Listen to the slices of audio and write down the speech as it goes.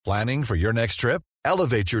Planning for your next trip?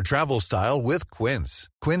 Elevate your travel style with Quince.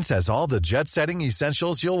 Quince has all the jet-setting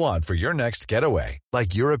essentials you'll want for your next getaway,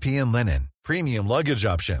 like European linen, premium luggage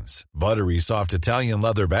options, buttery soft Italian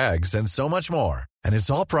leather bags, and so much more. And it's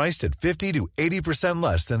all priced at 50 to 80%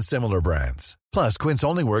 less than similar brands. Plus, Quince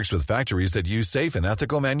only works with factories that use safe and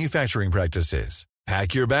ethical manufacturing practices.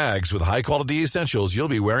 Pack your bags with high-quality essentials you'll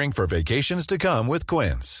be wearing for vacations to come with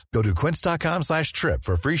Quince. Go to quince.com/trip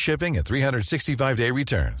for free shipping and 365-day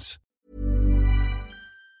returns.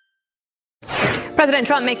 President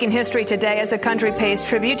Trump making history today as the country pays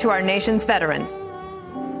tribute to our nation's veterans.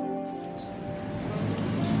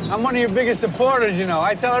 I'm one of your biggest supporters, you know.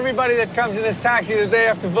 I tell everybody that comes in this taxi that they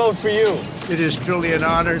have to vote for you. It is truly an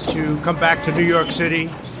honor to come back to New York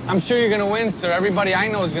City. I'm sure you're going to win, sir. Everybody I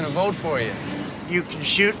know is going to vote for you. You can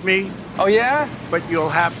shoot me. Oh, yeah? But you'll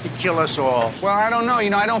have to kill us all. Well, I don't know. You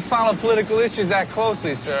know, I don't follow political issues that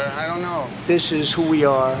closely, sir. I don't know. This is who we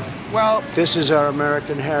are. Well, this is our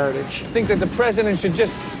American heritage. I think that the president should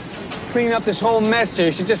just clean up this whole mess here.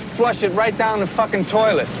 He should just flush it right down the fucking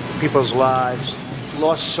toilet. People's lives.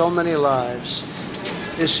 Lost so many lives.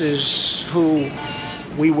 This is who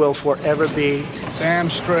we will forever be. Damn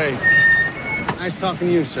straight. Nice talking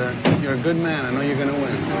to you, sir. You're a good man. I know you're going to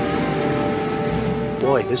win.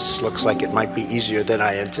 Boy, this looks like it might be easier than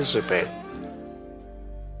I anticipated.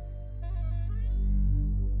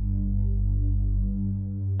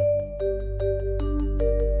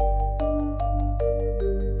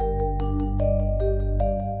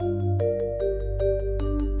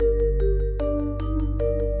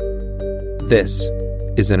 This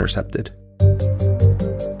is Intercepted.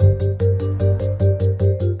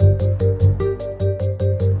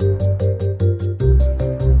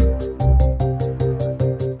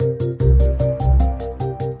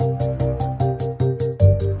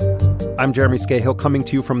 I'm Jeremy Scahill, coming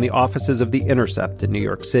to you from the offices of The Intercept in New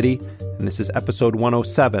York City, and this is episode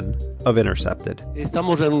 107 of Intercepted.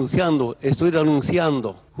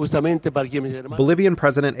 Bolivian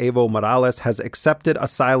President Evo Morales has accepted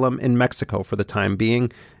asylum in Mexico for the time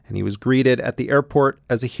being, and he was greeted at the airport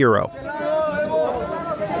as a hero.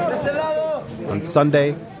 On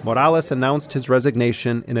Sunday, Morales announced his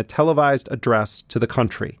resignation in a televised address to the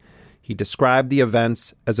country. He described the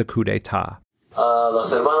events as a coup d'etat.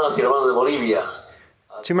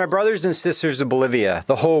 To my brothers and sisters of Bolivia,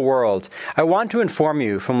 the whole world, I want to inform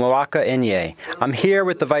you from Loaca Inye, I'm here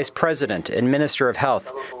with the Vice President and Minister of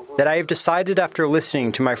Health, that I have decided after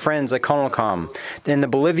listening to my friends at CONALCOM in the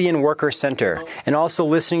Bolivian Worker Center and also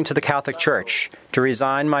listening to the Catholic Church to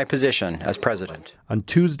resign my position as president. On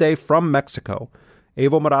Tuesday from Mexico,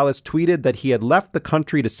 Evo Morales tweeted that he had left the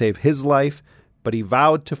country to save his life, but he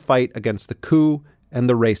vowed to fight against the coup and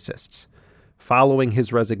the racists. Following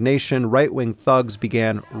his resignation, right-wing thugs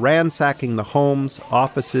began ransacking the homes,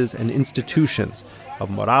 offices, and institutions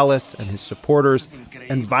of Morales and his supporters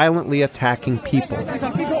and violently attacking people.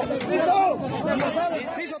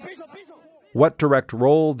 What direct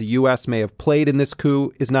role the U.S. may have played in this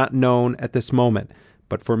coup is not known at this moment,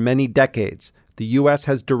 but for many decades, the U.S.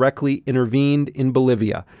 has directly intervened in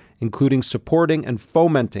Bolivia, including supporting and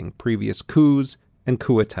fomenting previous coups and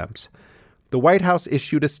coup attempts. The White House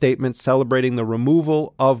issued a statement celebrating the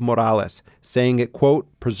removal of Morales, saying it, quote,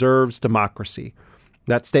 preserves democracy.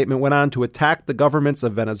 That statement went on to attack the governments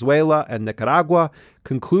of Venezuela and Nicaragua,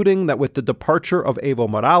 concluding that with the departure of Evo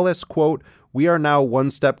Morales, quote, we are now one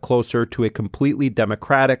step closer to a completely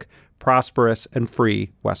democratic, prosperous, and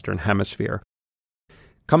free Western Hemisphere.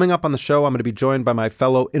 Coming up on the show, I'm going to be joined by my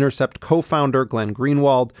fellow Intercept co-founder, Glenn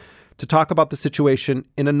Greenwald, to talk about the situation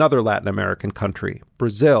in another Latin American country,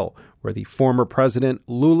 Brazil, where the former president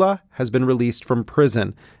Lula has been released from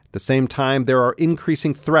prison. At the same time, there are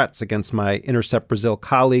increasing threats against my Intercept Brazil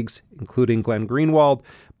colleagues, including Glenn Greenwald,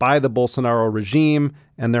 by the Bolsonaro regime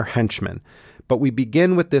and their henchmen. But we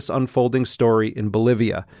begin with this unfolding story in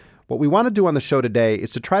Bolivia. What we want to do on the show today is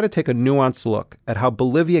to try to take a nuanced look at how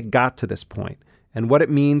Bolivia got to this point and what it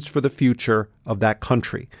means for the future of that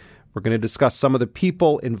country. We're going to discuss some of the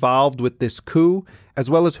people involved with this coup, as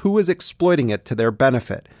well as who is exploiting it to their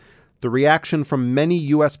benefit. The reaction from many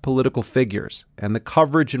U.S. political figures and the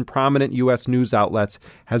coverage in prominent U.S. news outlets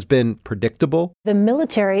has been predictable. The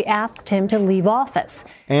military asked him to leave office.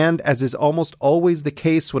 And, as is almost always the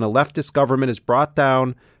case when a leftist government is brought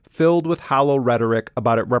down, filled with hollow rhetoric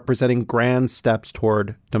about it representing grand steps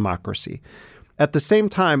toward democracy. At the same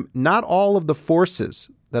time, not all of the forces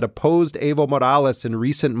that opposed Evo Morales in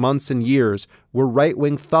recent months and years were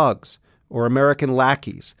right-wing thugs or American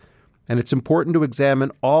lackeys. And it's important to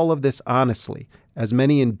examine all of this honestly, as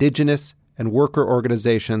many indigenous and worker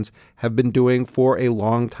organizations have been doing for a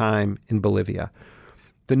long time in Bolivia.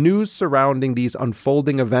 The news surrounding these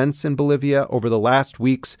unfolding events in Bolivia over the last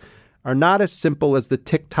weeks are not as simple as the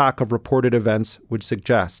tick-tock of reported events would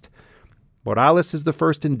suggest. Morales is the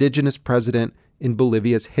first indigenous president in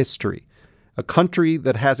Bolivia's history, a country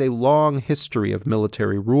that has a long history of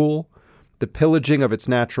military rule, the pillaging of its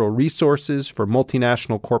natural resources for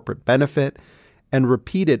multinational corporate benefit, and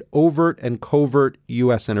repeated overt and covert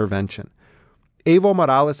U.S. intervention. Evo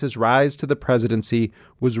Morales' rise to the presidency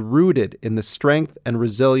was rooted in the strength and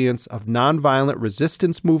resilience of nonviolent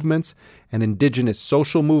resistance movements and indigenous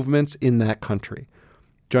social movements in that country.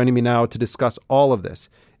 Joining me now to discuss all of this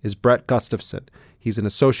is Brett Gustafson. He's an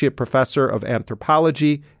associate professor of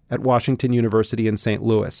anthropology at Washington University in St.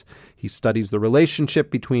 Louis. He studies the relationship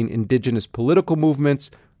between indigenous political movements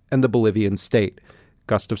and the Bolivian state.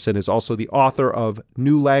 Gustafson is also the author of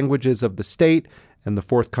New Languages of the State and the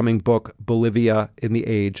forthcoming book, Bolivia in the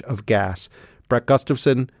Age of Gas. Brett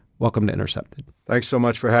Gustafson, welcome to Intercepted. Thanks so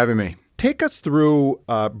much for having me. Take us through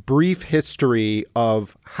a brief history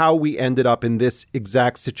of how we ended up in this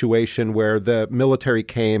exact situation where the military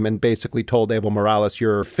came and basically told Evo Morales,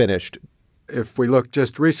 you're finished. If we look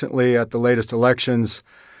just recently at the latest elections,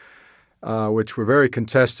 which were very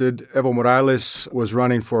contested, Evo Morales was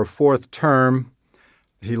running for a fourth term.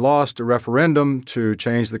 He lost a referendum to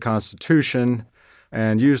change the Constitution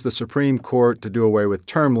and used the Supreme Court to do away with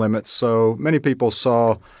term limits. So many people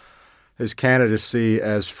saw his candidacy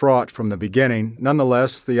as fraught from the beginning.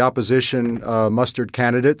 Nonetheless, the opposition mustered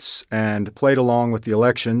candidates and played along with the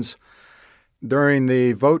elections. During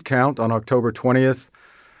the vote count on October 20th,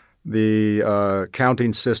 the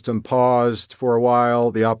counting system paused for a while.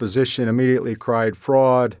 The opposition immediately cried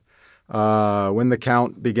fraud. When the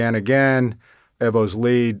count began again, Evo's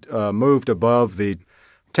lead moved above the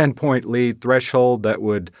 10-point lead threshold that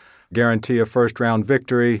would guarantee a first-round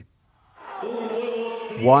victory.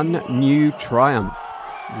 One new triumph.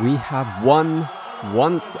 We have won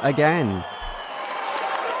once again.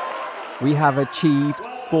 We have achieved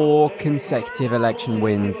 4 consecutive election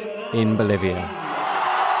wins in Bolivia.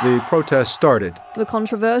 The protest started. The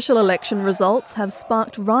controversial election results have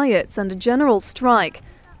sparked riots and a general strike,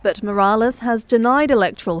 but Morales has denied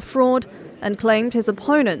electoral fraud and claimed his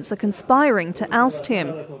opponents are conspiring to oust him.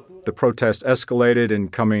 The protest escalated in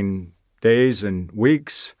coming days and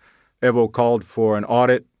weeks. Evo called for an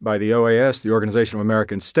audit by the OAS, the Organization of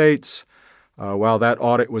American States. While that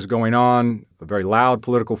audit was going on, a very loud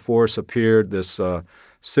political force appeared, this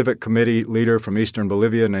civic committee leader from eastern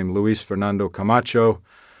Bolivia named Luis Fernando Camacho,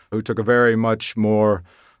 who took a very much more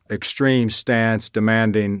extreme stance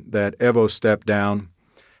demanding that Evo step down,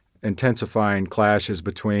 intensifying clashes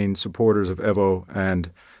between supporters of Evo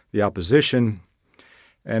and the opposition.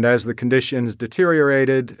 And as the conditions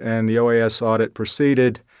deteriorated and the OAS audit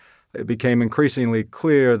proceeded, it became increasingly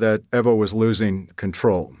clear that Evo was losing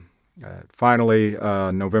control. Finally,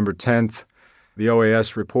 November 10th, the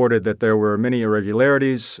OAS reported that there were many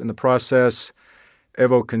irregularities in the process.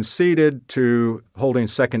 Evo conceded to holding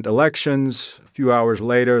second elections. A few hours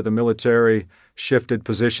later, the military shifted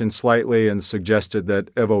position slightly and suggested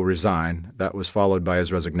that Evo resign. That was followed by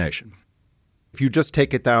his resignation. If you just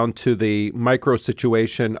take it down to the micro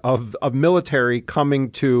situation of military coming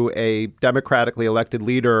to a democratically elected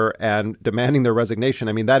leader and demanding their resignation,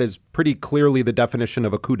 I mean, that is pretty clearly the definition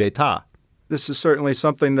of a coup d'etat. This is certainly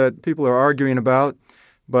something that people are arguing about,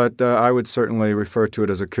 but I would certainly refer to it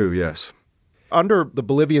as a coup, yes. Under the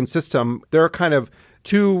Bolivian system, there are kind of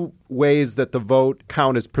 2 ways that the vote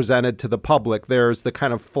count is presented to the public. There's the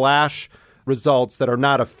kind of flash results that are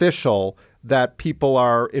not official that people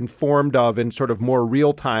are informed of in sort of more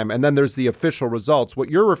real time. And then there's the official results. What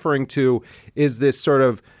you're referring to is this sort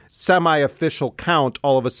of semi-official count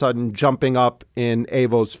all of a sudden jumping up in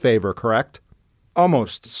Evo's favor, correct?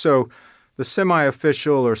 Almost. So the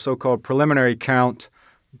semi-official or so-called preliminary count,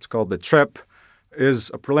 it's called the TREP,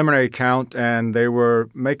 is a preliminary count, and they were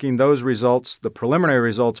making those results, the preliminary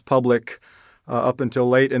results, public up until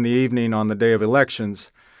late in the evening on the day of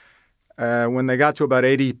elections. When they got to about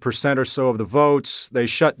 80% or so of the votes, they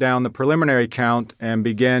shut down the preliminary count and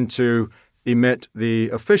began to emit the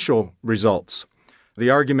official results. The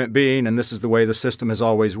argument being, and this is the way the system has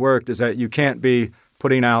always worked, is that you can't be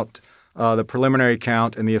putting out the preliminary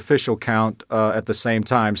count and the official count at the same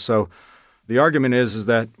time. So the argument is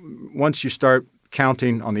that once you start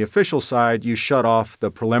counting on the official side, you shut off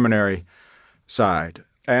the preliminary side.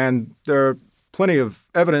 And there are plenty of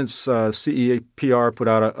evidence. CEPR put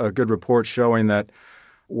out a good report showing that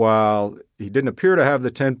while he didn't appear to have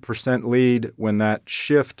the 10% lead when that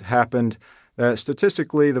shift happened, that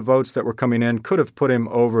statistically the votes that were coming in could have put him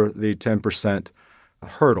over the 10%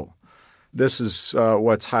 hurdle. This is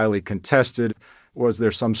what's highly contested. Was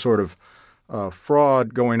there some sort of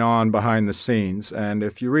fraud going on behind the scenes? And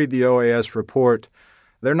if you read the OAS report,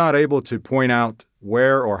 they're not able to point out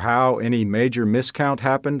where or how any major miscount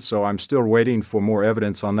happened, so I'm still waiting for more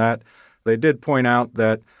evidence on that. They did point out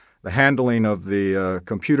that the handling of the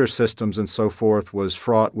computer systems and so forth was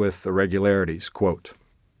fraught with irregularities, quote.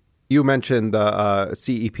 You mentioned the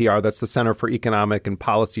CEPR, that's the Center for Economic and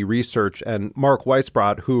Policy Research, and Mark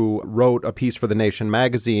Weisbrot, who wrote a piece for The Nation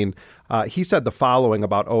magazine, he said the following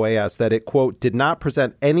about OAS, that it, quote, did not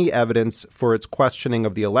present any evidence for its questioning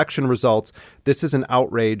of the election results. This is an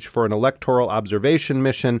outrage for an electoral observation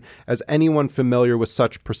mission, as anyone familiar with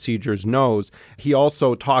such procedures knows. He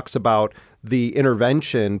also talks about the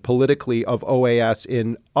intervention politically of OAS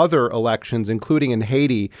in other elections, including in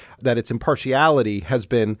Haiti, that its impartiality has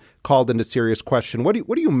been called into serious question. What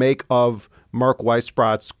do you make of Mark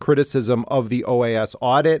Weisbrot's criticism of the OAS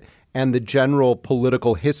audit and the general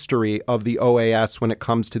political history of the OAS when it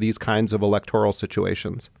comes to these kinds of electoral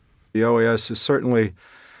situations? The OAS is certainly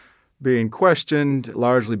being questioned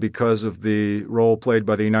largely because of the role played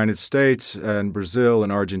by the United States and Brazil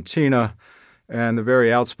and Argentina, and the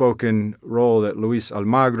very outspoken role that Luis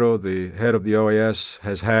Almagro, the head of the OAS,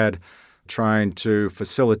 has had trying to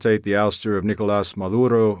facilitate the ouster of Nicolás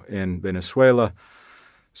Maduro in Venezuela.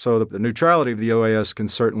 So the neutrality of the OAS can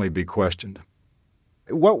certainly be questioned.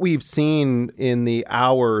 What we've seen in the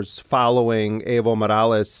hours following Evo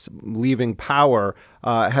Morales leaving power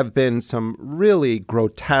have been some really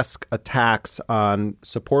grotesque attacks on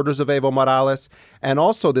supporters of Evo Morales, and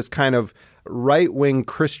also this kind of right-wing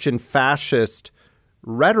Christian fascist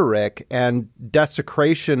rhetoric and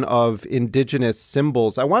desecration of indigenous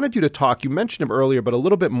symbols. I wanted you to talk, you mentioned him earlier, but a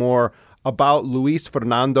little bit more about Luis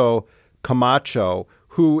Fernando Camacho,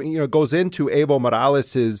 who goes into Evo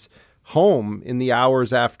Morales's home in the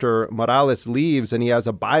hours after Morales leaves, and he has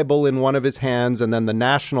a Bible in one of his hands and then the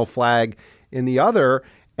national flag in the other,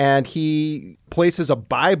 and he places a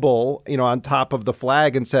Bible, on top of the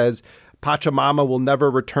flag and says, Pachamama will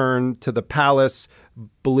never return to the palace.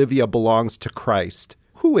 Bolivia belongs to Christ.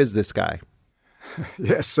 Who is this guy?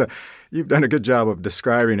 Yes, you've done a good job of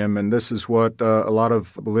describing him, and this is what a lot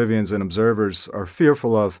of Bolivians and observers are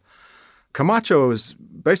fearful of. Camacho is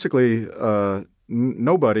basically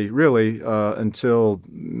nobody, really, until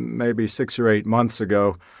maybe 6 or 8 months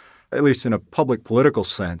ago, at least in a public political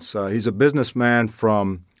sense. He's a businessman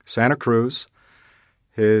from Santa Cruz.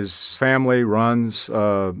 His family runs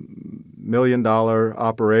million-dollar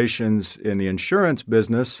operations in the insurance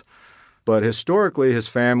business, but historically his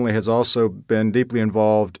family has also been deeply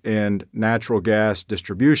involved in natural gas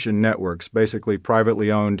distribution networks, basically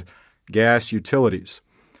privately owned gas utilities.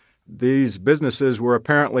 These businesses were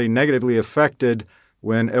apparently negatively affected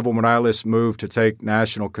when Evo Morales moved to take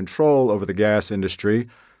national control over the gas industry,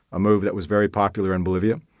 a move that was very popular in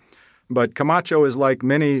Bolivia. But Camacho is like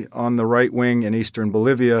many on the right wing in eastern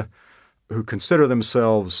Bolivia who consider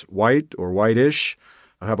themselves white or whitish,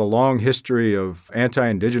 have a long history of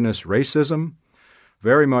anti-indigenous racism,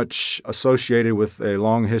 very much associated with a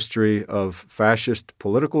long history of fascist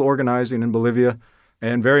political organizing in Bolivia,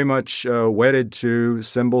 and very much wedded to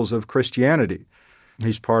symbols of Christianity.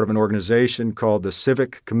 He's part of an organization called the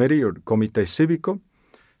Civic Committee, or Comité Cívico.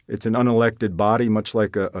 It's an unelected body, much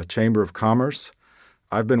like a chamber of commerce.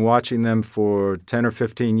 I've been watching them for 10 or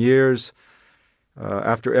 15 years.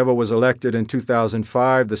 After Evo was elected in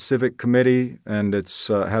 2005, the Civic Committee, and it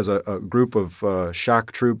has a group of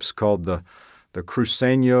shock troops called the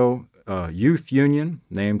Cruceño Youth Union,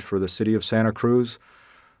 named for the city of Santa Cruz,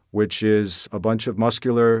 which is a bunch of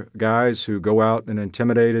muscular guys who go out and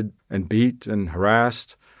intimidated and beat and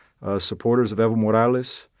harassed supporters of Evo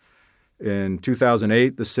Morales. In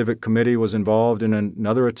 2008, the Civic Committee was involved in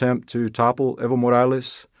another attempt to topple Evo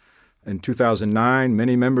Morales. In 2009,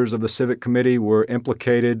 many members of the Civic Committee were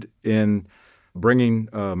implicated in bringing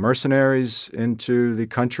mercenaries into the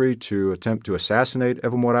country to attempt to assassinate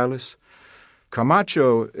Evo Morales.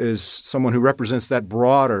 Camacho is someone who represents that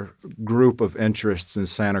broader group of interests in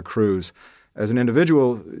Santa Cruz. As an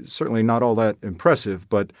individual, certainly not all that impressive,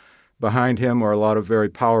 but behind him are a lot of very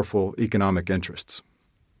powerful economic interests.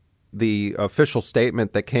 The official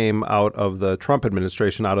statement that came out of the Trump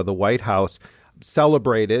administration, out of the White House,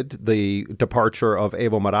 celebrated the departure of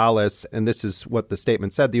Evo Morales, and this is what the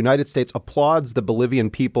statement said. The United States applauds the Bolivian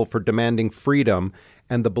people for demanding freedom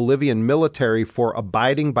and the Bolivian military for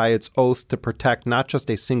abiding by its oath to protect not just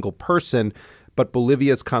a single person, but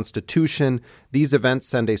Bolivia's constitution. These events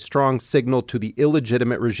send a strong signal to the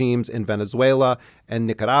illegitimate regimes in Venezuela and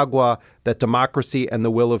Nicaragua that democracy and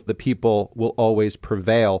the will of the people will always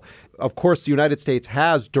prevail. Of course, the United States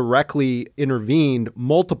has directly intervened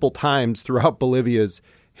multiple times throughout Bolivia's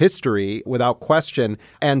history, without question,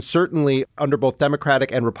 and certainly under both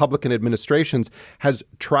Democratic and Republican administrations has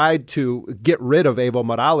tried to get rid of Evo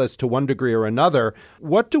Morales to one degree or another.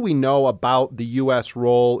 What do we know about the U.S.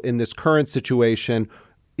 role in this current situation?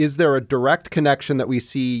 Is there a direct connection that we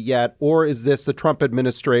see yet, or is this the Trump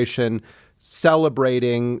administration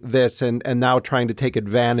celebrating this and now trying to take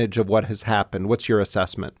advantage of what has happened? What's your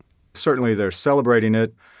assessment? Certainly they're celebrating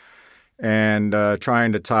it and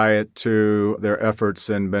trying to tie it to their efforts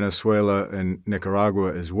in Venezuela and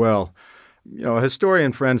Nicaragua as well. You know, a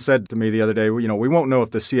historian friend said to me the other day, we won't know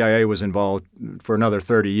if the CIA was involved for another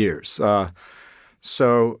 30 years.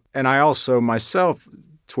 And I also myself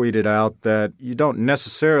tweeted out that you don't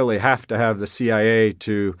necessarily have to have the CIA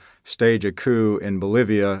to stage a coup in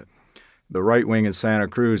Bolivia. The right wing in Santa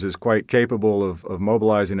Cruz is quite capable of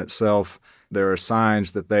mobilizing itself. There are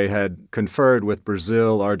signs that they had conferred with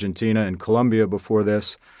Brazil, Argentina, and Colombia before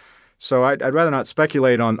this. So I'd rather not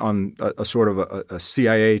speculate on a sort of a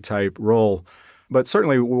CIA-type role. But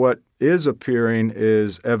certainly what is appearing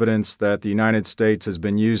is evidence that the United States has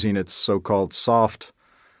been using its so-called soft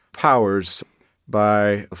powers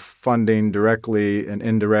by funding directly and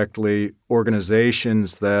indirectly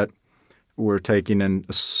organizations that were taking,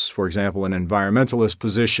 for example, an environmentalist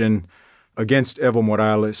position against Evo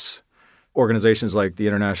Morales, organizations like the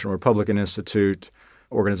International Republican Institute,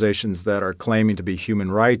 organizations that are claiming to be human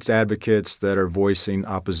rights advocates that are voicing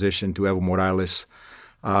opposition to Evo Morales.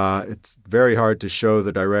 It's very hard to show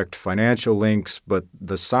the direct financial links, but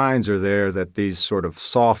the signs are there that these sort of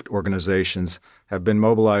soft organizations have been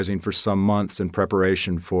mobilizing for some months in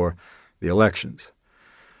preparation for the elections.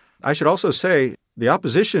 I should also say the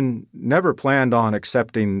opposition never planned on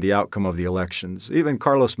accepting the outcome of the elections. Even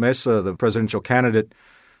Carlos Mesa, the presidential candidate,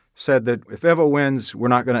 said that if Evo wins, we're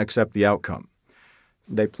not going to accept the outcome.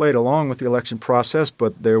 They played along with the election process,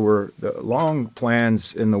 but there were long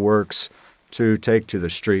plans in the works to take to the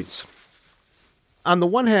streets. On the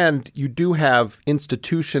one hand, you do have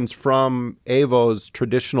institutions from Evo's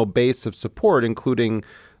traditional base of support, including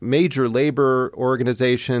major labor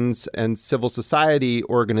organizations and civil society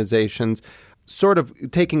organizations, sort of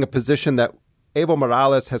taking a position that Evo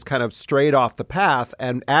Morales has kind of strayed off the path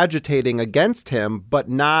and agitating against him, but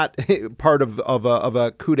not part of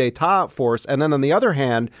a coup d'etat force. And then on the other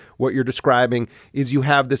hand, what you're describing is you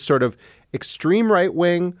have this sort of extreme right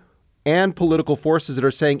wing and political forces that are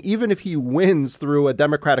saying, even if he wins through a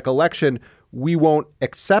democratic election, we won't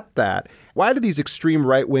accept that. Why do these extreme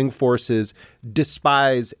right-wing forces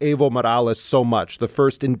despise Evo Morales so much, the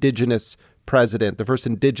first indigenous president, the first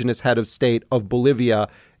indigenous head of state of Bolivia,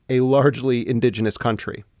 a largely indigenous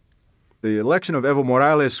country? The election of Evo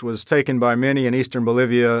Morales was taken by many in eastern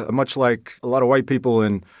Bolivia, much like a lot of white people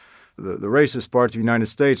in the racist parts of the United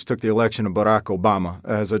States took the election of Barack Obama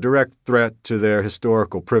as a direct threat to their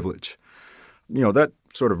historical privilege. You know, that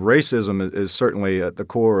sort of racism is certainly at the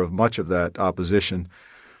core of much of that opposition.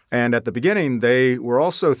 And at the beginning, they were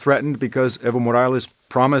also threatened because Evo Morales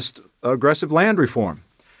promised aggressive land reform.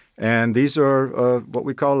 And these are what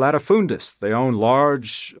we call latifundists. They own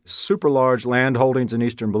large, super large land holdings in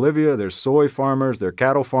eastern Bolivia. They're soy farmers, they're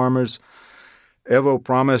cattle farmers. Evo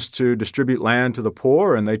promised to distribute land to the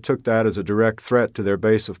poor, and they took that as a direct threat to their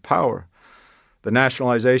base of power. The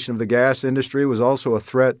nationalization of the gas industry was also a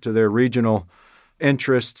threat to their regional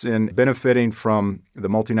interests in benefiting from the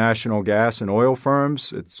multinational gas and oil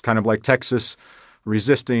firms. It's kind of like Texas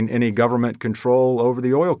resisting any government control over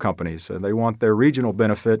the oil companies. They want their regional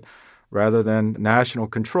benefit rather than national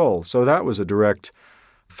control. So that was a direct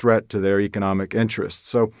threat to their economic interests.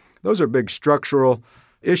 So those are big structural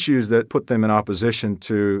issues that put them in opposition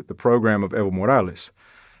to the program of Evo Morales.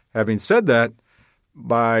 Having said that,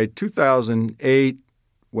 by 2008,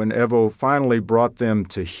 when Evo finally brought them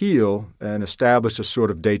to heel and established a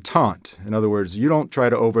sort of détente, in other words, you don't try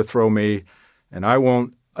to overthrow me and I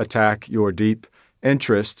won't attack your deep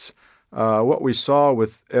interests, what we saw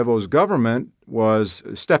with Evo's government was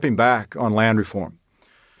stepping back on land reform.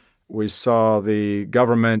 We saw the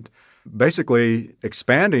government basically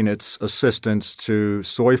expanding its assistance to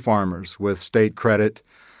soy farmers with state credit,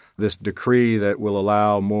 this decree that will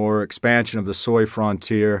allow more expansion of the soy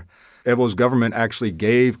frontier. Evo's government actually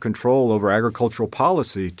gave control over agricultural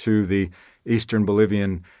policy to the eastern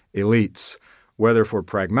Bolivian elites, whether for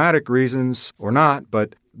pragmatic reasons or not.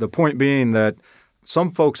 But the point being that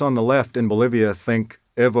some folks on the left in Bolivia think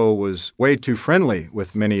Evo was way too friendly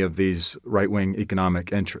with many of these right-wing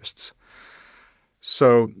economic interests.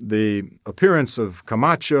 So the appearance of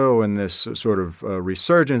Camacho and this sort of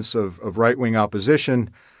resurgence of right-wing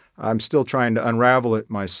opposition I'm still trying to unravel it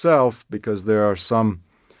myself because there are some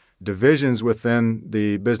divisions within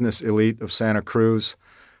the business elite of Santa Cruz.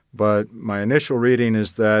 But my initial reading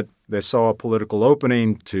is that they saw a political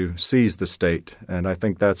opening to seize the state, and I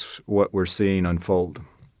think that's what we're seeing unfold.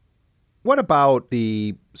 What about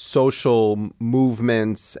the social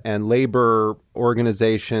movements and labor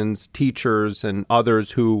organizations, teachers, and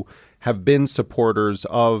others who have been supporters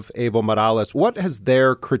of Evo Morales? What has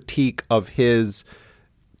their critique of his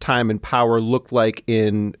time in power looked like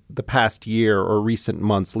in the past year or recent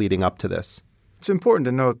months leading up to this? It's important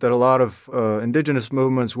to note that a lot of indigenous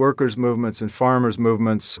movements, workers' movements, and farmers'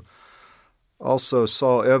 movements also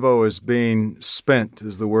saw Evo as being spent,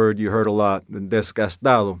 is the word you heard a lot,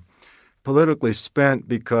 desgastado, politically spent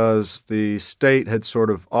because the state had sort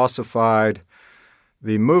of ossified,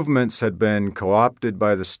 the movements had been co-opted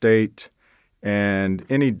by the state, and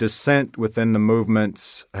any dissent within the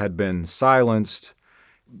movements had been silenced.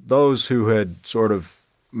 Those who had sort of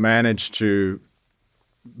managed to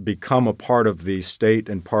become a part of the state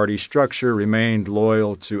and party structure remained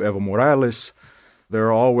loyal to Evo Morales. There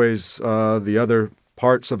are always the other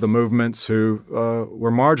parts of the movements who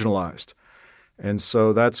were marginalized. And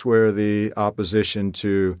so that's where the opposition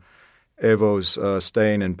to Evo's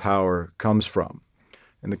staying in power comes from.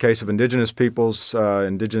 In the case of indigenous peoples,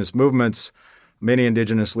 indigenous movements, many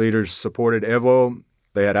indigenous leaders supported Evo.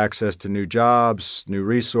 They had access to new jobs, new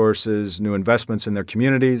resources, new investments in their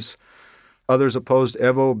communities. Others opposed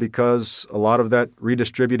Evo because a lot of that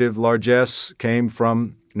redistributive largesse came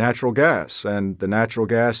from natural gas, and the natural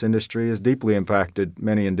gas industry has deeply impacted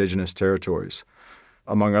many indigenous territories,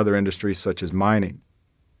 among other industries such as mining.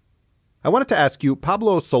 I wanted to ask you,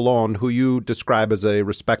 Pablo Solon, who you describe as a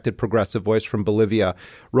respected progressive voice from Bolivia,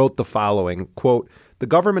 wrote the following, quote, "The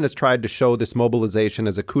government has tried to show this mobilization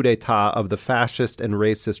as a coup d'etat of the fascist and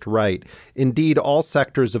racist right. Indeed, all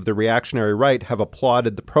sectors of the reactionary right have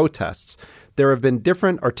applauded the protests. There have been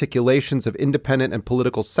different articulations of independent and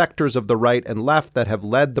political sectors of the right and left that have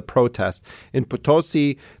led the protest. In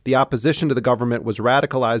Potosi, the opposition to the government was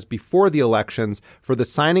radicalized before the elections for the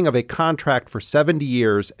signing of a contract for 70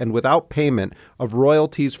 years and without payment of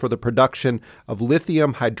royalties for the production of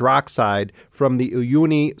lithium hydroxide from the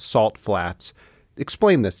Uyuni salt flats."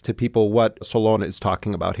 Explain this to people, what Solon is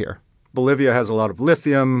talking about here. Bolivia has a lot of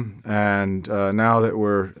lithium, and now that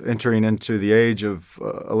we're entering into the age of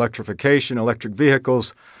electrification, electric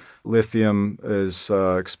vehicles, lithium is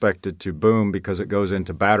expected to boom because it goes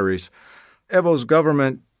into batteries. Evo's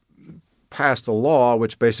government passed a law,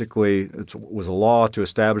 which basically was a law to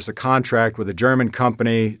establish a contract with a German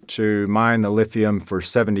company to mine the lithium for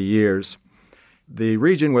 70 years. The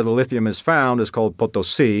region where the lithium is found is called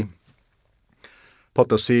Potosi.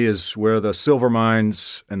 Potosi is where the silver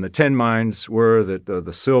mines and the tin mines were, that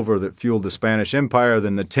the silver that fueled the Spanish Empire,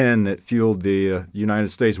 then the tin that fueled the United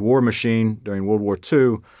States war machine during World War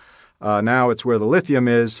II. Now it's where the lithium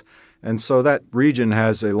is, and so that region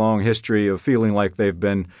has a long history of feeling like they've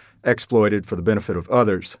been exploited for the benefit of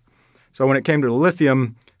others. So when it came to the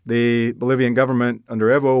lithium, the Bolivian government under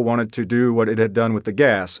Evo wanted to do what it had done with the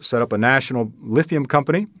gas, set up a national lithium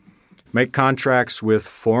company, make contracts with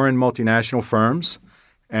foreign multinational firms,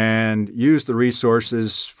 and use the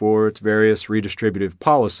resources for its various redistributive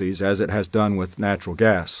policies, as it has done with natural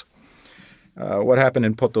gas. What happened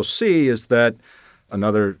in Potosi is that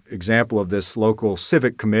another example of this local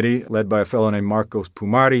civic committee, led by a fellow named Marcos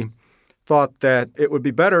Pumari, thought that it would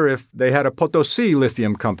be better if they had a Potosi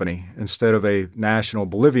lithium company instead of a national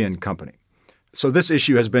Bolivian company. So this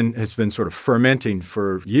issue has been sort of fermenting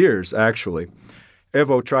for years, actually.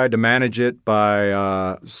 Evo tried to manage it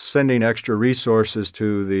by sending extra resources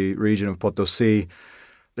to the region of Potosi.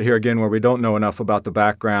 Here again, where we don't know enough about the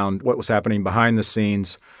background, what was happening behind the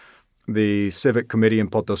scenes, the civic committee in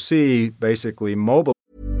Potosi basically mobilized.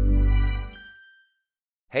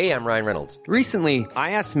 Hey, I'm Ryan Reynolds. Recently,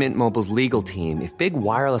 I asked Mint Mobile's legal team if big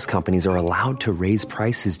wireless companies are allowed to raise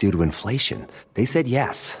prices due to inflation. They said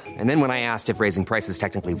yes. And then when I asked if raising prices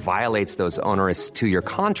technically violates those onerous two-year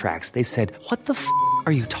contracts, they said, "What the f***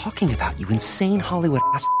 are you talking about, you insane Hollywood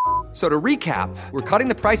ass?" So to recap, we're cutting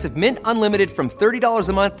the price of Mint Unlimited from $30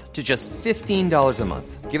 a month to just $15 a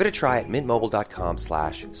month. Give it a try at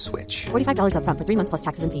mintmobile.com/switch. $45 up front for 3 months plus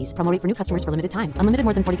taxes and fees. Promo rate for new customers for limited time. Unlimited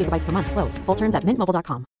more than 40 gigabytes per month. Slows full terms at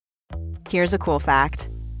mintmobile.com. Here's a cool fact.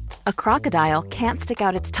 A crocodile can't stick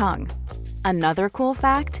out its tongue. Another cool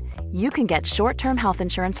fact, you can get short-term health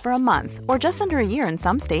insurance for a month or just under a year in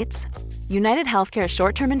some states. United Healthcare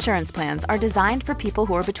short-term insurance plans are designed for people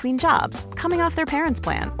who are between jobs, coming off their parents'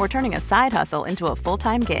 plan, or turning a side hustle into a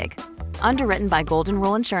full-time gig. Underwritten by Golden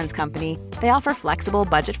Rule Insurance Company, they offer flexible,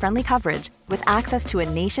 budget-friendly coverage with access to a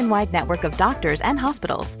nationwide network of doctors and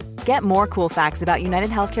hospitals. Get more cool facts about United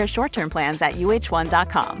Healthcare short-term plans at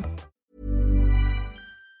uh1.com.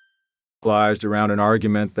 Around an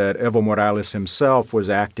argument that Evo Morales himself was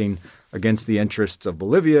acting against the interests of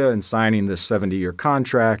Bolivia and signing this 70-year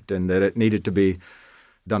contract, and that it needed to be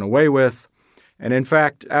done away with. And in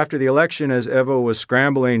fact, after the election, as Evo was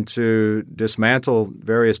scrambling to dismantle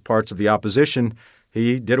various parts of the opposition,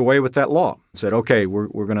 he did away with that law. Said, okay, we're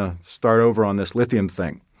going to start over on this lithium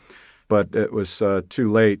thing. But it was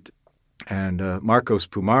too late. And Marcos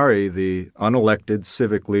Pumari, the unelected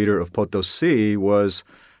civic leader of Potosi, was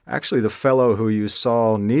actually the fellow who you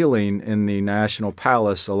saw kneeling in the National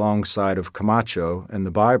Palace alongside of Camacho in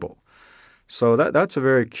the Bible. So that's a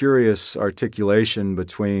very curious articulation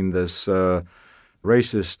between this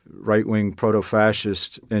racist, right-wing,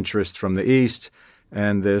 proto-fascist interest from the East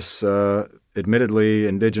and this admittedly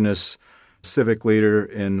indigenous civic leader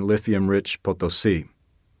in lithium-rich Potosi.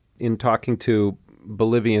 In talking to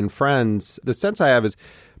Bolivian friends, the sense I have is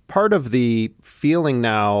part of the feeling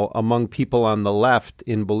now among people on the left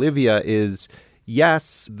in Bolivia is,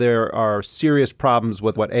 yes, there are serious problems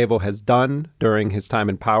with what Evo has done during his time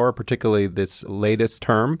in power, particularly this latest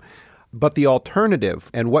term. But the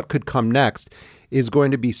alternative and what could come next is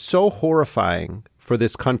going to be so horrifying for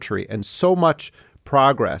this country, and so much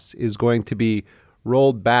progress is going to be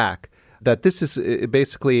rolled back, that this is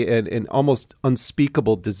basically an almost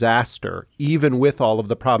unspeakable disaster, even with all of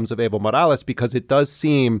the problems of Evo Morales, because it does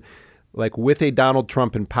seem like with a Donald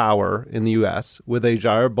Trump in power in the U.S., with a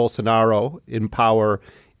Jair Bolsonaro in power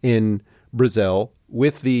in Brazil,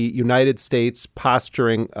 with the United States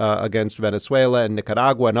posturing against Venezuela and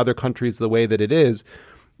Nicaragua and other countries the way that it is,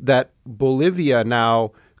 that Bolivia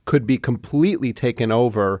now could be completely taken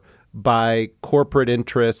over by corporate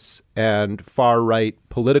interests and far-right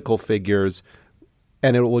political figures,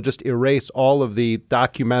 and it will just erase all of the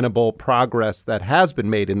documentable progress that has been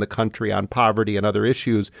made in the country on poverty and other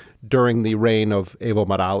issues during the reign of Evo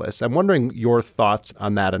Morales. I'm wondering your thoughts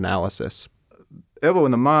on that analysis. Evo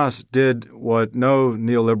and the MAS did what no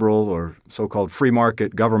neoliberal or so-called free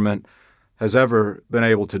market government has ever been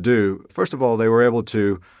able to do. First of all, they were able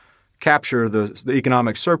to capture the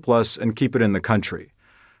economic surplus and keep it in the country.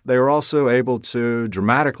 They were also able to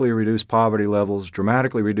dramatically reduce poverty levels,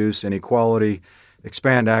 dramatically reduce inequality,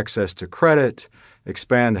 expand access to credit,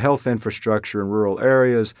 expand health infrastructure in rural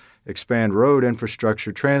areas, expand road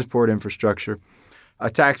infrastructure, transport infrastructure. A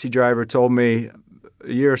taxi driver told me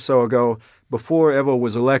a year or so ago, before Evo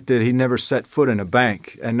was elected, he never set foot in a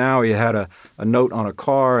bank, and now he had a note on a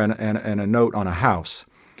car and a note on a house.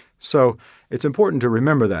 So it's important to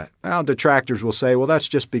remember that. Now, detractors will say, well, that's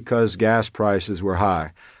just because gas prices were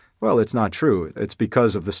high. Well, it's not true. It's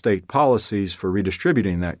because of the state policies for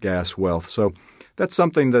redistributing that gas wealth. So that's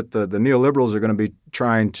something that the neoliberals are going to be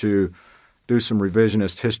trying to do some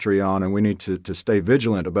revisionist history on, and we need to stay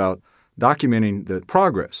vigilant about documenting the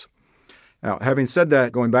progress. Now, having said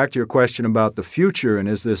that, going back to your question about the future and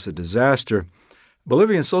is this a disaster,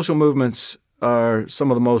 Bolivian social movements are some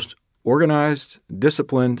of the most organized,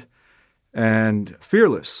 disciplined, and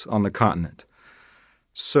fearless on the continent.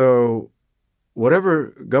 So whatever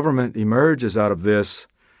government emerges out of this,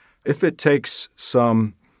 if it takes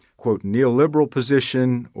some, quote, neoliberal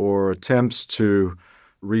position or attempts to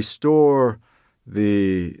restore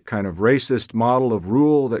the kind of racist model of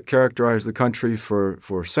rule that characterized the country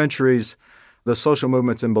for centuries, the social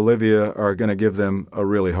movements in Bolivia are going to give them a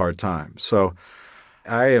really hard time. So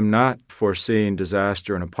I am not foreseeing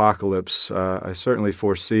disaster and apocalypse. I certainly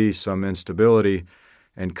foresee some instability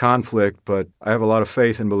and conflict, but I have a lot of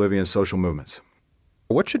faith in Bolivian social movements.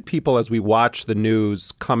 What should people, as we watch the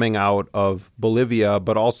news coming out of Bolivia,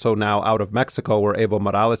 but also now out of Mexico where Evo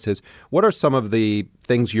Morales is, what are some of the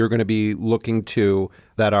things you're going to be looking to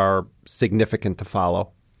that are significant to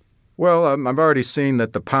follow? Well, I've already seen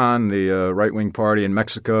that the PAN, the right-wing party in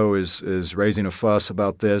Mexico, is raising a fuss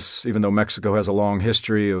about this, even though Mexico has a long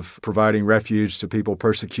history of providing refuge to people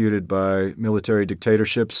persecuted by military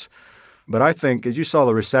dictatorships. But I think, as you saw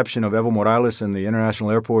the reception of Evo Morales in the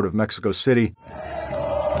International Airport of Mexico City,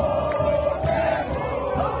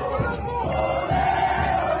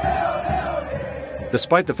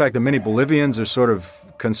 despite the fact that many Bolivians are sort of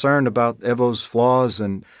concerned about Evo's flaws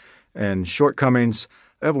and shortcomings,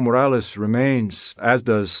 Evo Morales remains, as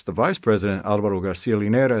does the vice president, Alvaro Garcia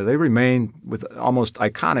Linera, they remain with almost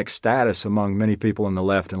iconic status among many people in the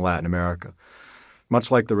left in Latin America.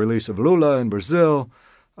 Much like the release of Lula in Brazil,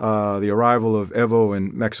 the arrival of Evo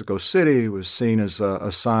in Mexico City was seen as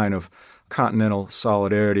a sign of continental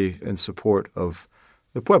solidarity in support of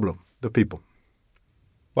the pueblo. the people.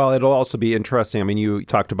 Well, it'll also be interesting. I mean, you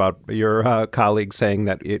talked about your colleagues saying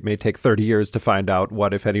that it may take 30 years to find out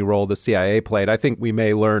what, if any, role the CIA played. I think we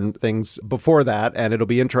may learn things before that, and it'll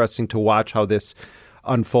be interesting to watch how this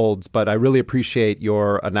unfolds. But I really appreciate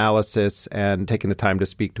your analysis and taking the time to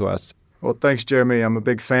speak to us. Well, thanks, Jeremy. I'm a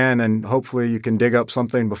big fan, and hopefully you can dig up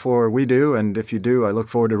something before we do. And if you do, I look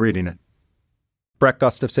forward to reading it. Bret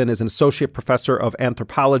Gustafson is an associate professor of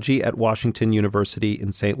anthropology at Washington University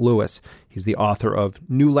in St. Louis. He's the author of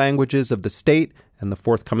New Languages of the State and the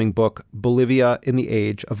forthcoming book, Bolivia in the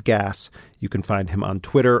Age of Gas. You can find him on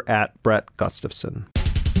Twitter at Bret Gustafson.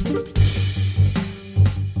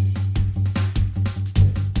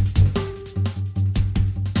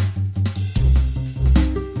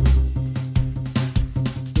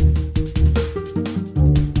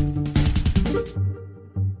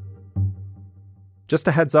 Just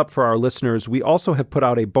a heads up for our listeners, we also have put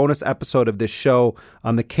out a bonus episode of this show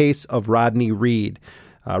on the case of Rodney Reed.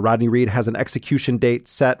 Rodney Reed has an execution date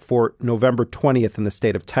set for November 20th in the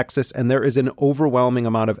state of Texas, and there is an overwhelming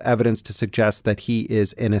amount of evidence to suggest that he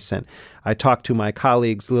is innocent. I talked to my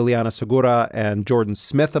colleagues Liliana Segura and Jordan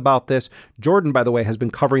Smith about this. Jordan, by the way, has been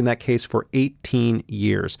covering that case for 18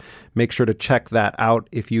 years. Make sure to check that out.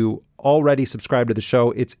 If you already subscribe to the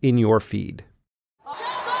show, it's in your feed.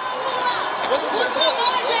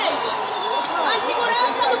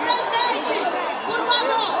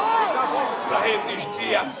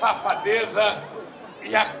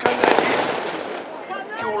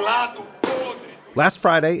 Last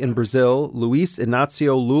Friday in Brazil, Luiz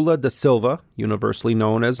Inácio Lula da Silva, universally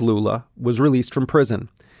known as Lula, was released from prison.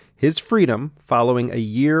 His freedom, following a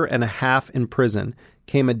year and a half in prison,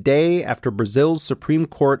 came a day after Brazil's Supreme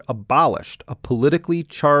Court abolished a politically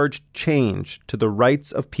charged change to the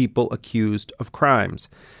rights of people accused of crimes.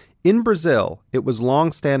 In Brazil, it was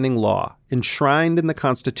long-standing law, enshrined in the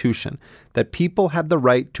Constitution, that people had the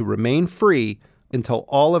right to remain free until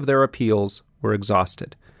all of their appeals were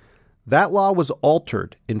exhausted. That law was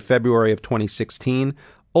altered in February of 2016,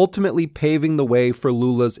 ultimately paving the way for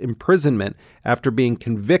Lula's imprisonment after being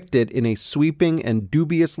convicted in a sweeping and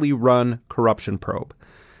dubiously run corruption probe.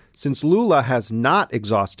 Since Lula has not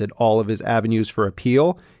exhausted all of his avenues for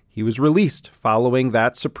appeal, he was released following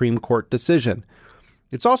that Supreme Court decision.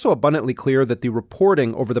 It's also abundantly clear that the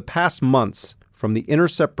reporting over the past months from The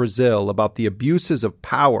Intercept Brazil about the abuses of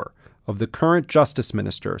power of the current Justice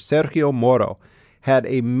Minister, Sergio Moro, had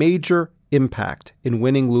a major impact in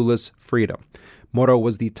winning Lula's freedom. Moro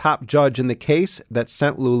was the top judge in the case that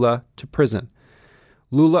sent Lula to prison.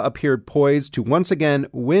 Lula appeared poised to once again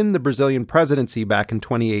win the Brazilian presidency back in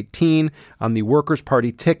 2018 on the Workers'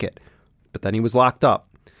 Party ticket, but then he was locked up.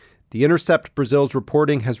 The Intercept Brazil's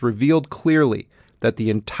reporting has revealed clearly that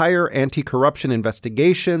the entire anti-corruption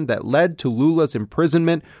investigation that led to Lula's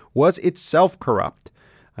imprisonment was itself corrupt.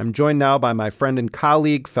 I'm joined now by my friend and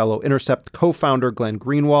colleague, fellow Intercept co-founder Glenn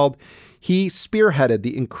Greenwald. He spearheaded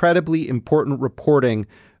the incredibly important reporting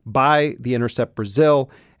by The Intercept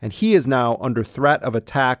Brazil, and he is now under threat of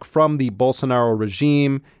attack from the Bolsonaro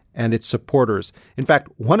regime and its supporters. In fact,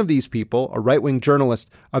 one of these people, a right-wing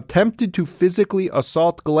journalist, attempted to physically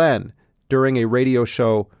assault Glenn during a radio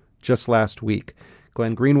show just last week.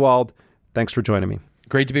 Glenn Greenwald, thanks for joining me.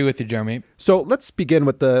 Great to be with you, Jeremy. So let's begin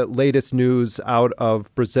with the latest news out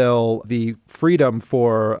of Brazil, the freedom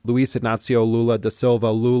for Luiz Inácio Lula da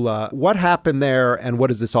Silva, Lula. What happened there, and what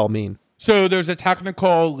does this all mean? So there's a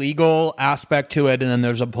technical legal aspect to it, and then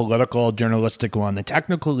there's a political journalistic one. The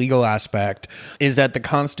technical legal aspect is that the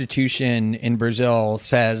Constitution in Brazil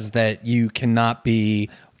says that you cannot be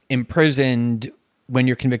imprisoned when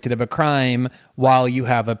you're convicted of a crime while you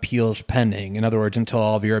have appeals pending. In other words, until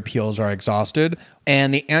all of your appeals are exhausted.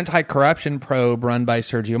 And the anti-corruption probe run by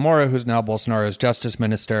Sergio Moro, who's now Bolsonaro's justice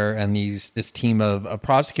minister, and this team of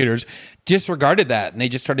prosecutors disregarded that. And they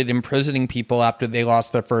just started imprisoning people after they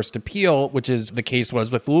lost their first appeal, which is the case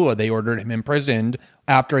was with Lula. They ordered him imprisoned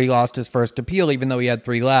after he lost his first appeal, even though he had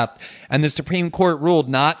 3 left. And the Supreme Court ruled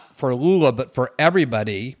not for Lula, but for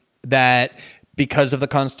everybody that because of the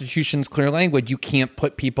Constitution's clear language, you can't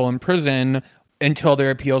put people in prison until their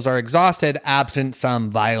appeals are exhausted, absent some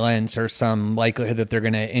violence or some likelihood that they're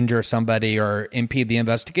going to injure somebody or impede the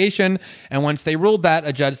investigation. And once they ruled that,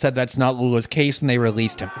 a judge said that's not Lula's case, and they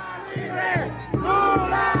released him.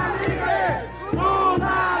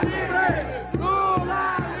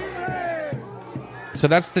 So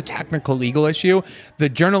that's the technical legal issue. The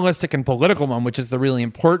journalistic and political one, which is the really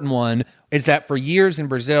important one, is that for years in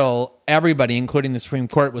Brazil, everybody, including the Supreme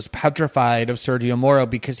Court, was petrified of Sergio Moro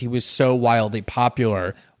because he was so wildly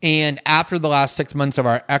popular And after the last 6 months of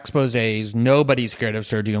our exposés, nobody's scared of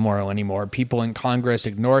Sergio Moro anymore. People in Congress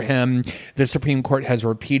ignore him. The Supreme Court has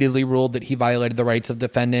repeatedly ruled that he violated the rights of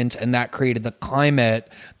defendants, and that created the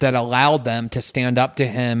climate that allowed them to stand up to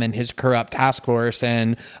him and his corrupt task force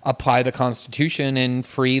and apply the Constitution and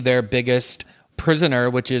free their biggest prisoner,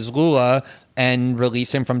 which is Lula, and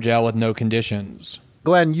release him from jail with no conditions.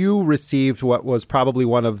 Glenn, you received what was probably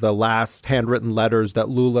one of the last handwritten letters that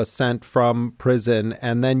Lula sent from prison,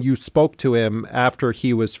 and then you spoke to him after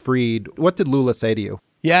he was freed. What did Lula say to you?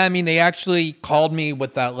 Yeah, I mean, they actually called me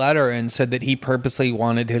with that letter and said that he purposely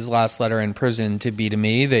wanted his last letter in prison to be to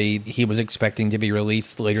me. He was expecting to be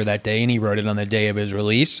released later that day, and he wrote it on the day of his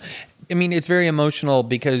release. I mean, it's very emotional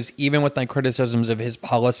because even with my criticisms of his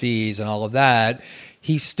policies and all of that,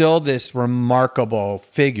 he's still this remarkable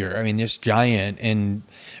figure. I mean, this giant in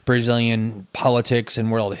Brazilian politics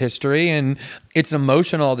and world history. And it's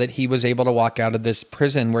emotional that he was able to walk out of this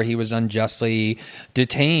prison where he was unjustly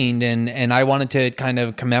detained. And I wanted to kind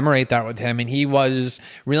of commemorate that with him. And he was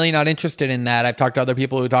really not interested in that. I've talked to other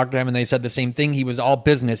people who talked to him and they said the same thing. He was all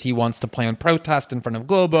business. He wants to plan protest in front of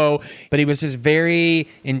Globo, but he was just very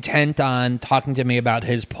intent on talking to me about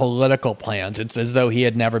his political plans. It's as though he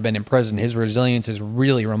had never been in prison. His resilience is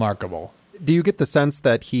really remarkable. Do you get the sense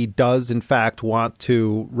that he does, in fact, want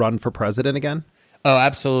to run for president again? Oh,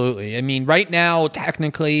 absolutely. I mean, right now,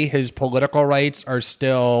 technically, his political rights are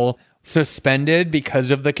still suspended because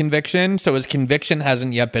of the conviction. So his conviction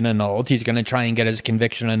hasn't yet been annulled. He's going to try and get his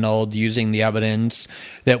conviction annulled using the evidence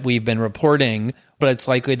that we've been reporting. But it's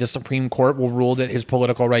likely the Supreme Court will rule that his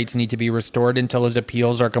political rights need to be restored until his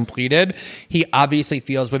appeals are completed. He obviously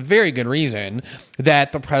feels, with very good reason,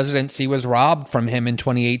 that the presidency was robbed from him in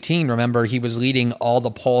 2018. Remember, he was leading all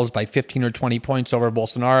the polls by 15 or 20 points over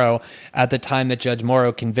Bolsonaro at the time that Judge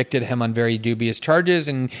Moro convicted him on very dubious charges,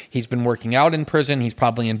 and he's been working out in prison. He's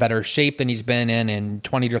probably in better shape than he's been in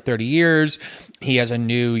 20 to 30 years. He has a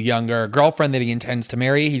new, younger girlfriend that he intends to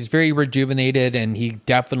marry. He's very rejuvenated, and he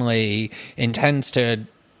definitely intends to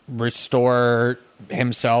restore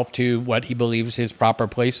himself to what he believes his proper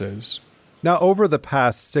place is. Now, over the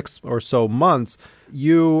past 6 or so months,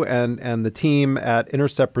 you and the team at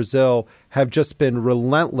Intercept Brazil have just been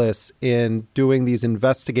relentless in doing these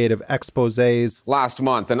investigative exposés. Last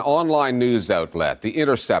month, an online news outlet, The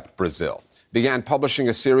Intercept Brazil, began publishing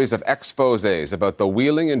a series of exposés about the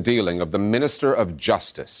wheeling and dealing of the Minister of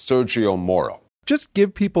Justice, Sergio Moro. Just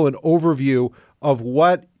give people an overview of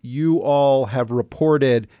what you all have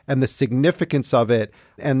reported and the significance of it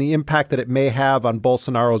and the impact that it may have on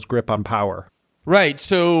Bolsonaro's grip on power. Right.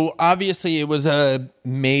 So obviously it was a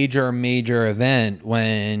major, major event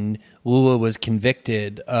when Lula was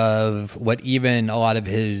convicted of what even a lot of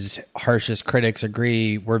his harshest critics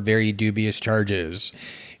agree were very dubious charges,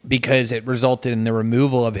 because it resulted in the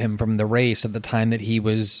removal of him from the race at the time that he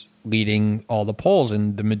was leading all the polls,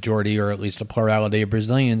 and the majority, or at least a plurality of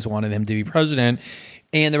Brazilians, wanted him to be president.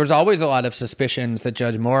 And there was always a lot of suspicions that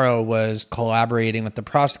Judge Moro was collaborating with the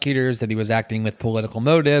prosecutors, that he was acting with political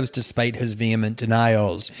motives, despite his vehement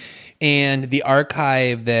denials. And the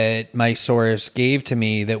archive that my source gave to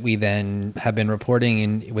me, that we then have been reporting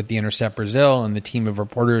in with the Intercept Brazil and the team of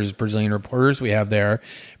reporters, Brazilian reporters we have there,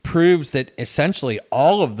 proves that essentially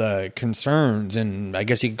all of the concerns, and I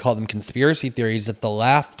guess you could call them conspiracy theories, that the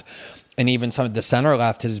left and even some of the center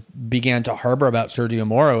left has began to harbor about Sergio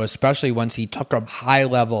Moro, especially once he took a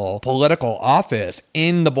high-level political office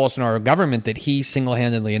in the Bolsonaro government that he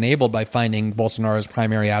single-handedly enabled by finding Bolsonaro's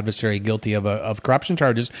primary adversary guilty of corruption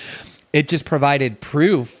charges. It just provided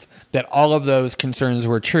proof that all of those concerns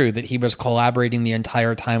were true, that he was collaborating the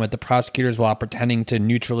entire time with the prosecutors while pretending to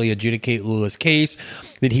neutrally adjudicate Lula's case,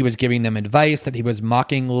 that he was giving them advice, that he was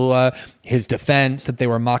mocking Lula, his defense, that they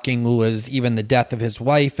were mocking Lula's, even the death of his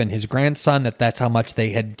wife and his grandson, that's how much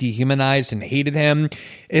they had dehumanized and hated him.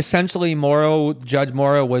 Essentially, Judge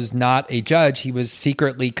Moro was not a judge. He was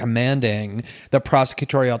secretly commanding the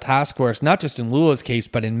prosecutorial task force, not just in Lula's case,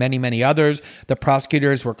 but in many, many others. The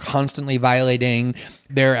prosecutors were constantly violating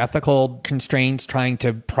their ethical constraints, trying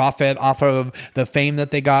to profit off of the fame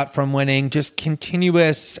that they got from winning. Just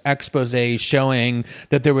continuous exposés showing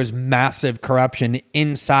that there was massive corruption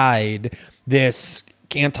inside this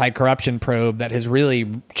anti-corruption probe that has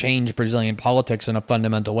really changed Brazilian politics in a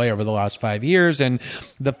fundamental way over the last 5 years. And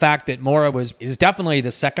the fact that Moro is definitely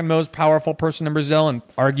the second most powerful person in Brazil, and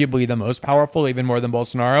arguably the most powerful, even more than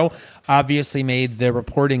Bolsonaro, obviously made the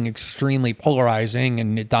reporting extremely polarizing,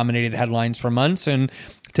 and it dominated headlines for months. And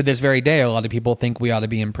to this very day, a lot of people think we ought to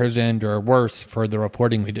be imprisoned or worse for the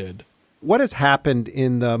reporting we did. What has happened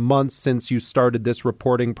in the months since you started this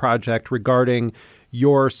reporting project regarding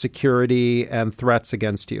your security and threats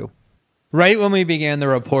against you? Right when we began the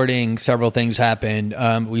reporting, several things happened.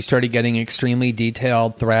 We started getting extremely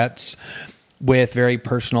detailed threats with very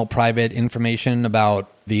personal, private information about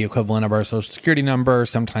the equivalent of our social security number,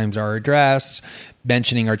 sometimes our address,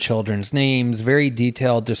 mentioning our children's names, very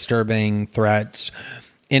detailed, disturbing threats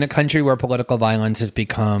in a country where political violence has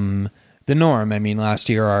become the norm. I mean, last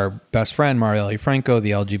year, our best friend, Marielle Franco,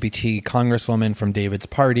 the LGBT congresswoman from David's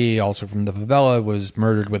party, also from the favela, was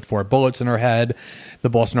murdered with 4 bullets in her head.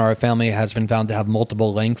 The Bolsonaro family has been found to have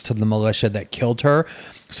multiple links to the militia that killed her.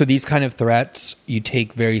 So these kind of threats you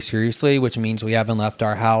take very seriously, which means we haven't left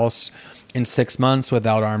our house in 6 months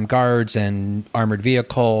without armed guards and armored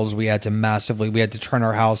vehicles. We had to turn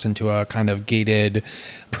our house into a kind of gated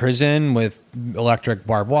prison with electric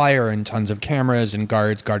barbed wire and tons of cameras and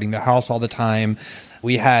guards guarding the house all the time.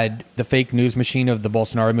 We had the fake news machine of the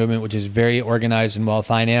Bolsonaro movement, which is very organized and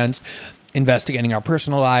well-financed, investigating our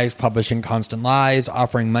personal lives, publishing constant lies,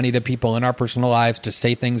 offering money to people in our personal lives to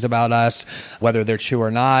say things about us, whether they're true or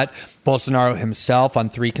not. Bolsonaro himself on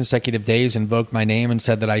 3 consecutive days invoked my name and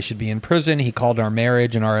said that I should be in prison. He called our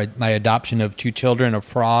marriage and my adoption of 2 children a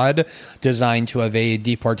fraud designed to evade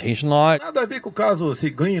deportation law. Nada a ver com o caso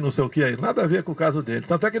Ciglinho, não sei o que aí. Nada a ver com o caso dele.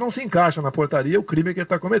 Tanto é que não se encaixa na portaria o crime que ele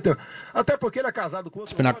está cometendo. Até porque ele é casado com...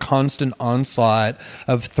 It's been a constant onslaught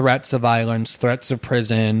of threats of violence, threats of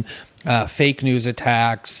prison, fake news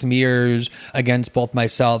attacks, smears against both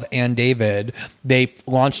myself and David. They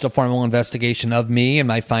launched a formal investigation of me and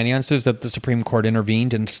my finances that the Supreme Court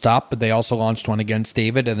intervened and stopped, but they also launched one against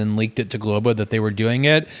David and then leaked it to Globo that they were doing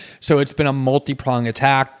it. So it's been a multi-pronged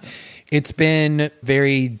attack. It's been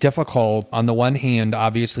very difficult. On the one hand,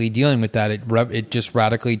 obviously dealing with that, it just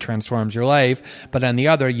radically transforms your life. But on the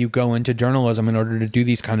other, you go into journalism in order to do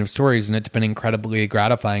these kind of stories, and it's been incredibly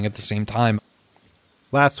gratifying at the same time.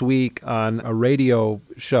 Last week on a radio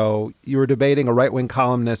show, you were debating a right-wing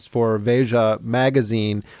columnist for Veja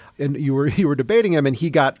magazine, and you were debating him, and he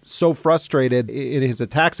got so frustrated in his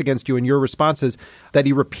attacks against you and your responses that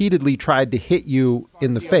he repeatedly tried to hit you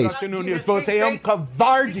in the face. Você é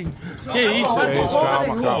covarde. Que isso?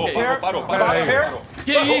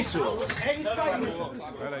 Que isso?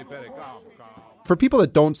 For people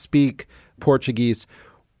that don't speak Portuguese,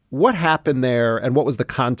 what happened there and what was the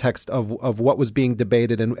context of what was being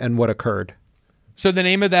debated and what occurred? So the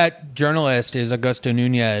name of that journalist is Augusto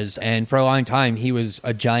Nunes, and for a long time, he was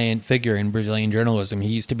a giant figure in Brazilian journalism. He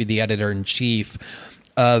used to be the editor-in-chief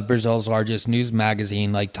of Brazil's largest news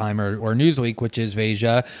magazine like Time or Newsweek, which is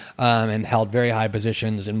Veja, and held very high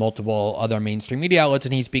positions in multiple other mainstream media outlets.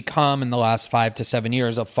 And he's become, in the last 5 to 7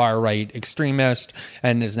 years, a far-right extremist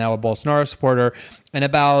and is now a Bolsonaro supporter. And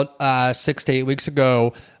about 6 to 8 weeks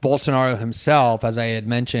ago, Bolsonaro himself, as I had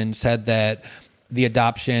mentioned, said that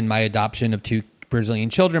my adoption of 2 Brazilian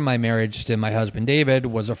children, my marriage to my husband David,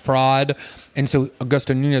 was a fraud. And so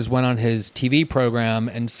Augusto Nunes went on his TV program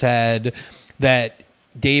and said that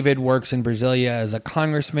David works in Brasilia as a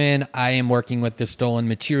congressman. I am working with the stolen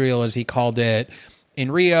material, as he called it,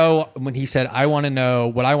 in Rio. When he said, what I want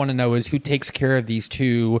to know is who takes care of these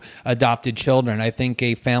 2 adopted children. I think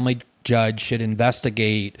a family judge should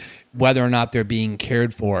investigate whether or not they're being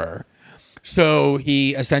cared for. So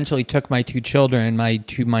he essentially took my 2 children, my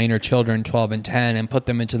 2 minor children, 12 and 10, and put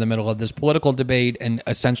them into the middle of this political debate and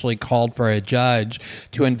essentially called for a judge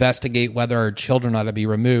to investigate whether our children ought to be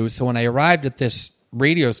removed. So when I arrived at this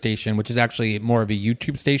radio station, which is actually more of a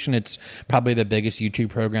YouTube station, it's probably the biggest YouTube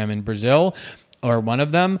program in Brazil, or one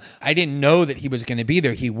of them, I didn't know that he was going to be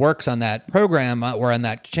there. He works on that program or on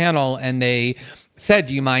that channel, and they said,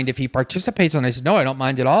 do you mind if he participates? And I said, no, I don't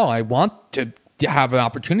mind at all. I want to have an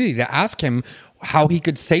opportunity to ask him how he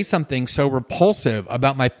could say something so repulsive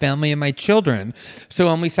about my family and my children. So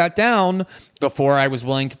when we sat down, before I was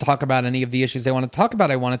willing to talk about any of the issues they wanted to talk about,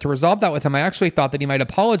 I wanted to resolve that with him. I actually thought that he might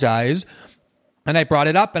apologize. And I brought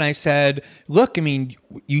it up and I said, look, I mean,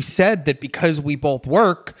 you said that because we both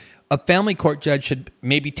work, a family court judge should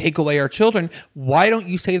maybe take away our children. Why don't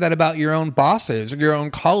you say that about your own bosses or your own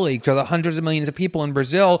colleagues or the hundreds of millions of people in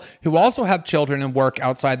Brazil who also have children and work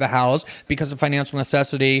outside the house because of financial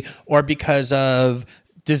necessity or because of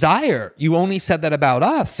desire? You only said that about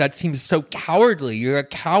us. That seems so cowardly. You're a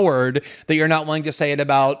coward that you're not willing to say it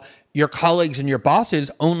about your colleagues and your bosses,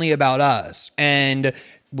 only about us. And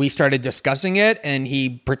we started discussing it, and he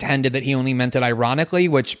pretended that he only meant it ironically,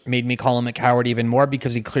 which made me call him a coward even more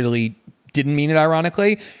because he clearly didn't mean it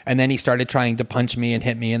ironically. And then he started trying to punch me and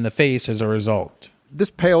hit me in the face as a result. This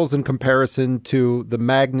pales in comparison to the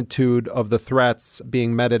magnitude of the threats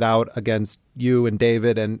being meted out against you and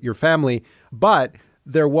David and your family. But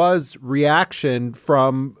there was reaction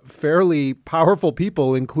from fairly powerful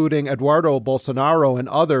people, including Eduardo Bolsonaro and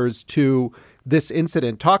others, to this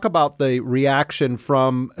incident. Talk about the reaction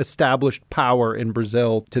from established power in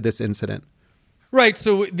Brazil to this incident. Right.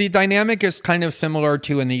 So the dynamic is kind of similar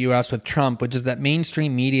to in the U.S. with Trump, which is that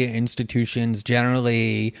mainstream media institutions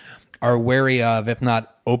generally are wary of, if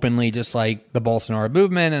not openly, just like the Bolsonaro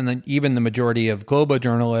movement, and then even the majority of Globo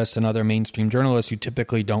journalists and other mainstream journalists who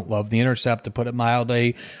typically don't love The Intercept, to put it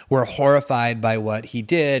mildly, were horrified by what he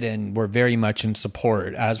did and were very much in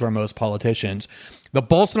support, as were most politicians. The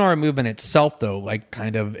Bolsonaro movement itself, though, like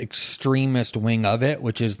kind of extremist wing of it,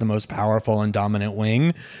 which is the most powerful and dominant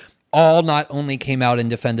wing, all not only came out and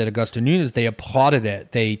defended Augusto Nunes, they applauded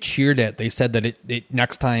it, they cheered it, they said that it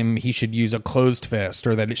next time he should use a closed fist,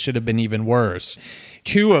 or that it should have been even worse.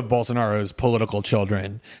 Two of Bolsonaro's political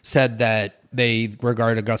children said that they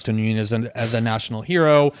regard Augusto Nunes as a national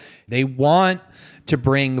hero. They want to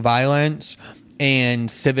bring violence and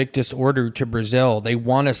civic disorder to Brazil. They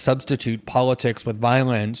want to substitute politics with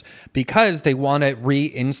violence because they want to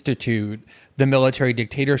reinstitute the military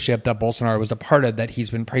dictatorship that Bolsonaro was a part of, that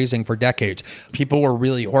he's been praising for decades. People were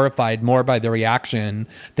really horrified more by the reaction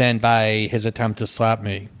than by his attempt to slap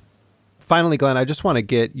me. Finally, Glenn, I just want to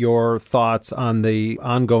get your thoughts on the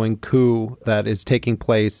ongoing coup that is taking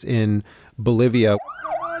place in Bolivia.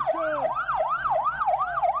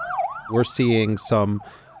 We're seeing some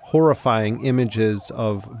horrifying images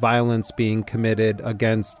of violence being committed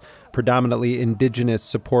against predominantly indigenous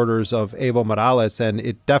supporters of Evo Morales, and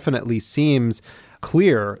it definitely seems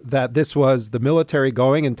clear that this was the military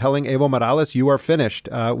going and telling Evo Morales, you are finished,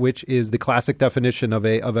 which is the classic definition of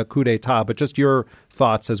a coup d'etat. But just your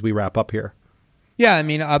thoughts as we wrap up here. Yeah, I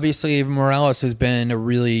mean, obviously, Evo Morales has been a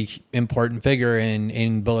really important figure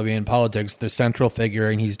in Bolivian politics, the central figure,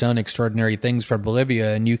 and he's done extraordinary things for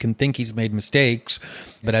Bolivia, and you can think he's made mistakes.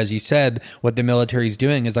 But as you said, what the military is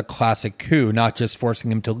doing is a classic coup, not just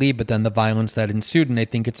forcing him to leave, but then the violence that ensued. And I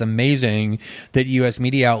think it's amazing that U.S.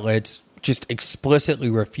 media outlets just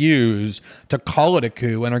explicitly refuse to call it a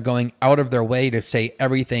coup and are going out of their way to say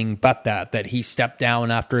everything but that he stepped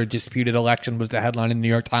down after a disputed election was the headline in the New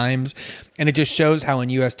York Times. And it just shows how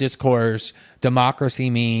in U.S. discourse,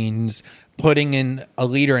 democracy means putting in a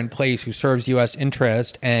leader in place who serves U.S.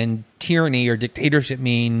 interest, and tyranny or dictatorship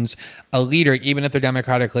means a leader, even if they're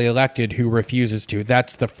democratically elected, who refuses to.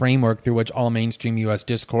 That's the framework through which all mainstream U.S.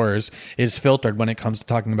 discourse is filtered when it comes to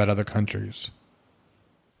talking about other countries.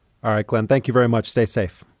 All right, Glenn, thank you very much. Stay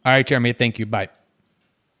safe. All right, Jeremy, thank you. Bye.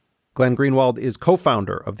 Glenn Greenwald is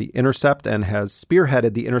co-founder of The Intercept and has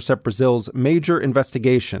spearheaded The Intercept Brazil's major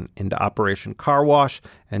investigation into Operation Car Wash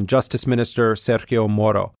and Justice Minister Sergio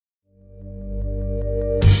Moro.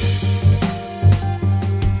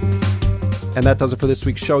 And that does it for this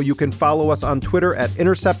week's show. You can follow us on Twitter at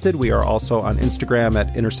Intercepted. We are also on Instagram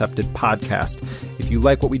at Intercepted Podcast. If you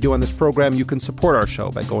like what we do on this program, you can support our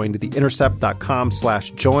show by going to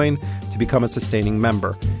theintercept.com/join to become a sustaining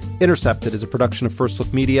member. Intercepted is a production of First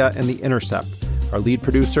Look Media and The Intercept. Our lead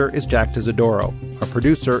producer is Jack Dizadoro. Our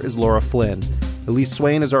producer is Laura Flynn. Elise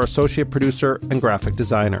Swain is our associate producer and graphic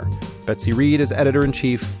designer. Betsy Reed is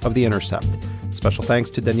editor-in-chief of The Intercept. Special thanks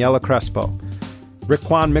to Daniela Crespo. Rick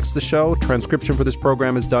Kwan mixed the show. Transcription for this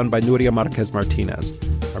program is done by Nuria Marquez Martinez.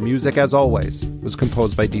 Our music, as always, was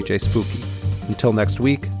composed by DJ Spooky. Until next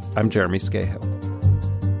week, I'm Jeremy Scahill.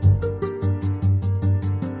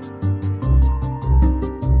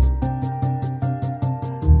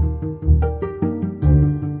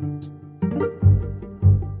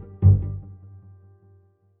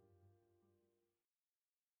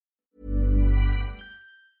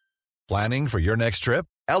 Planning for your next trip?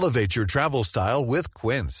 Elevate your travel style with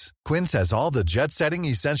Quince. Quince has all the jet-setting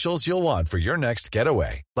essentials you'll want for your next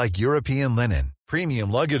getaway, like European linen, premium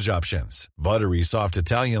luggage options, buttery soft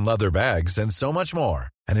Italian leather bags, and so much more.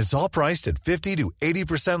 And it's all priced at 50 to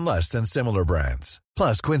 80% less than similar brands.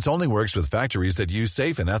 Plus, Quince only works with factories that use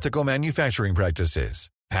safe and ethical manufacturing practices.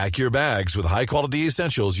 Pack your bags with high-quality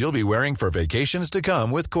essentials you'll be wearing for vacations to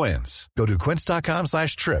come with Quince. Go to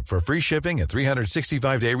quince.com/trip for free shipping and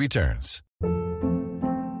 365-day returns.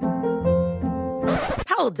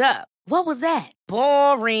 Hold up. What was that?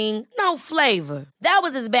 Boring. No flavor. That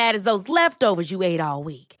was as bad as those leftovers you ate all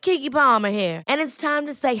week. Keke Palmer here. And it's time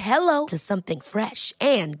to say hello to something fresh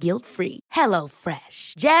and guilt-free. Hello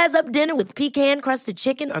Fresh. Jazz up dinner with pecan-crusted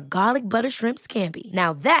chicken or garlic butter shrimp scampi.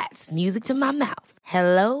 Now that's music to my mouth.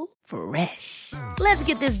 Hello Fresh. Let's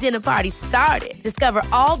get this dinner party started. Discover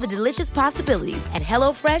all the delicious possibilities at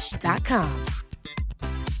HelloFresh.com.